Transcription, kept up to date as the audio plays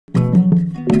November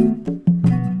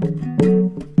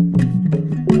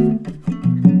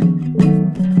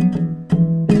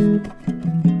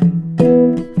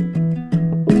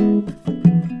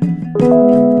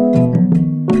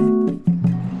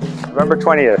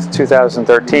 20th,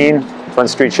 2013, Front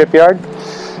Street Shipyard.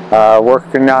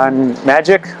 Working on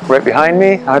Magic right behind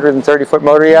me, 130-foot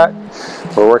motor yacht.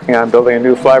 We're working on building a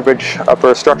new flybridge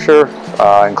upper structure,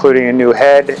 including a new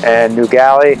head and new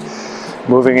galley,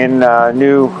 moving in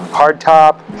new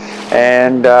hardtop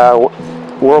and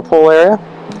whirlpool area,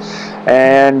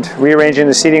 and rearranging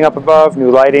the seating up above, new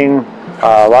lighting,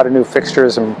 a lot of new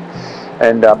fixtures and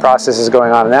processes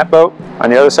going on in that boat. On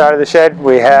the other side of the shed,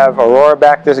 we have AURORE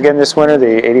back again this winter, the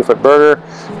 80-foot birder.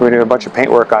 We're doing a bunch of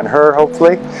paint work on her,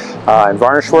 hopefully, and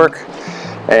varnish work,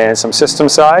 and some system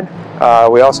side.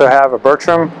 We also have a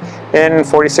Bertram in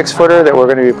 46-footer that we're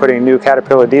going to be putting new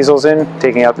Caterpillar diesels in,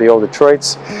 taking out the old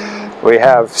Detroits. We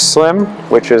have Slim,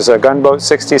 which is a Gunboat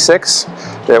 66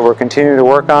 that we're continuing to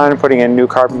work on, putting in new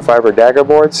carbon fiber dagger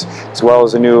boards, as well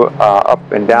as a new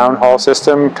up and down haul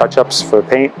system, touch-ups for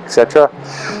paint, etc.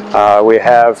 We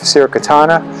have Sierra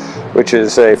Katana, which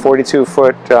is a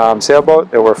 42-foot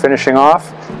sailboat that we're finishing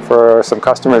off for some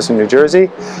customers in New Jersey,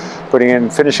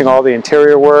 finishing all the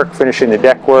interior work, finishing the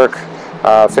deck work,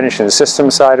 finishing the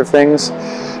system side of things,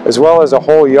 as well as a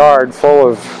whole yard full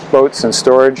of boats and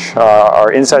storage.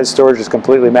 Our inside storage is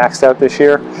completely maxed out this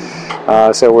year,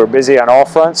 so we're busy on all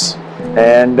fronts,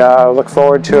 and look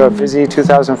forward to a busy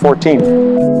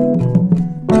 2014.